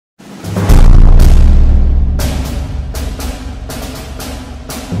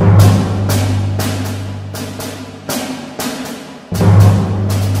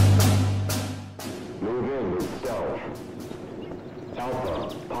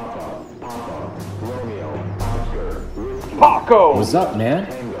Paco! What's up, man?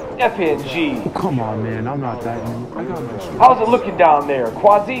 FNG. Oh, come on, man. I'm not that new. I got my shit. How's it looking down there,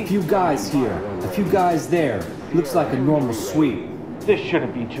 Quasi? A few guys here, a few guys there. Looks like a normal sweep. This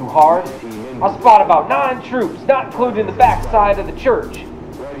shouldn't be too hard. I'll spot about 9 troops, not including the backside of the church.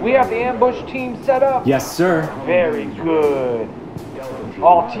 We have the ambush team set up? Yes, sir. Very good.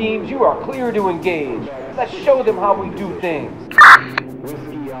 All teams, you are clear to engage. Let's show them how we do things.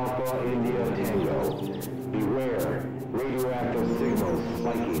 Whiskey Alpha India Tango. Beware. Radioactive signals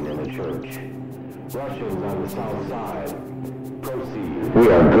spiking in the church. Russians on the south side. Proceed. We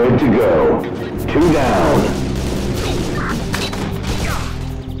are good to go. 2 down.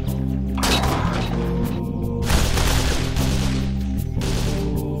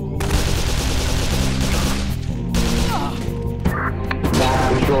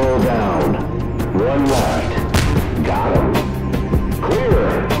 Patrol down. 1 left. Got him. Clear.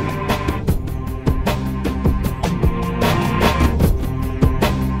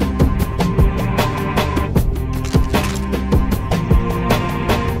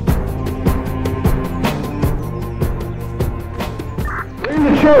 We're in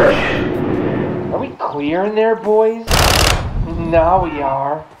the church. Are we clear in there, boys? Now we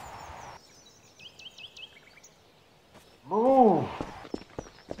are. Move.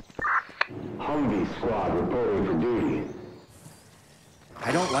 Humvee squad reporting for duty.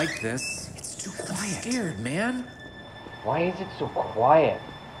 I don't like this. It's too quiet. I'm scared, man. Why is it so quiet?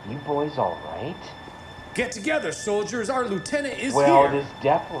 You boys all right? Get together, soldiers. Our lieutenant is Well, here. it is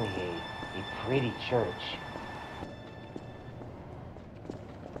definitely a pretty church.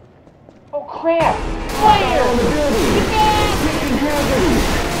 Oh crap! Fire! On the building. Taking casualties.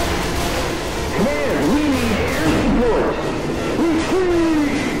 Command, we need air support.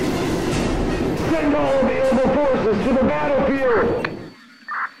 Retreat! Send all available forces to the battlefield.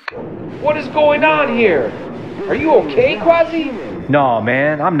 What is going on here? Are you okay, Quasi? No,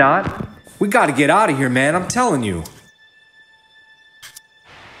 man, I'm not. We gotta get out of here, man. I'm telling you.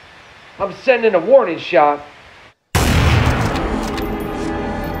 I'm sending a warning shot.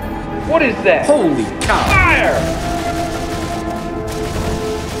 What is that? Holy cow. Fire!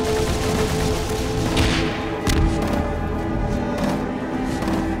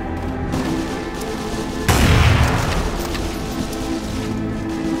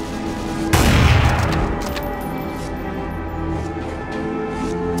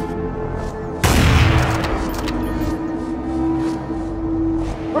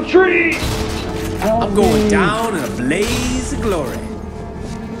 Retreat! I'm going down in a blaze of glory.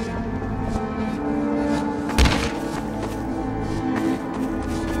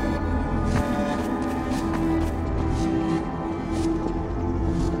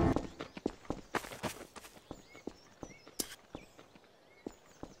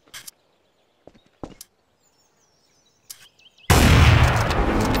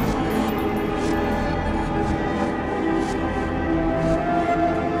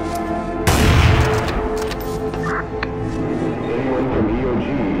 Anyone from EOG,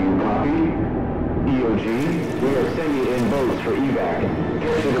 you copy? EOG, we are sending in boats for evac.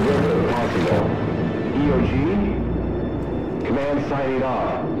 Get to the river if possible. EOG? Command signing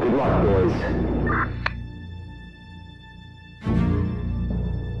off. Good luck, boys.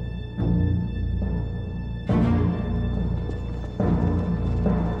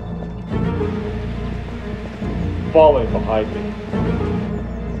 Falling behind me.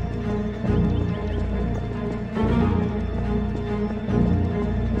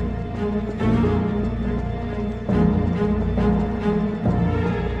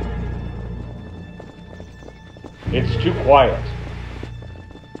 It's too quiet.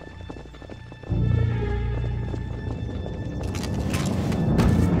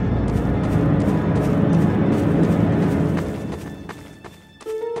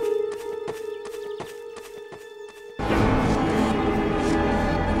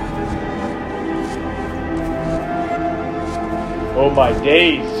 Oh my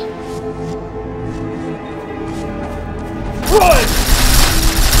days! Run!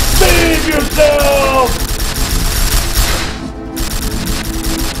 Save yourself!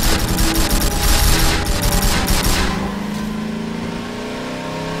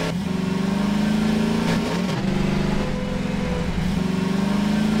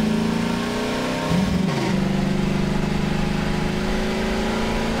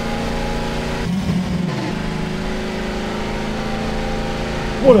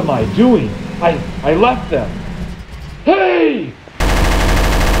 What am I doing? I left them. Hey!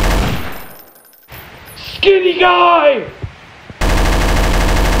 Skinny guy!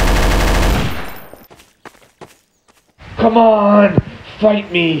 Come on!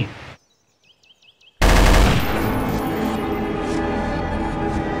 Fight me.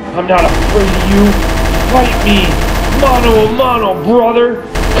 I'm not afraid of you. Fight me. Mano a mano, brother.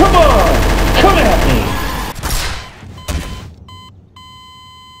 Come on. Come at me.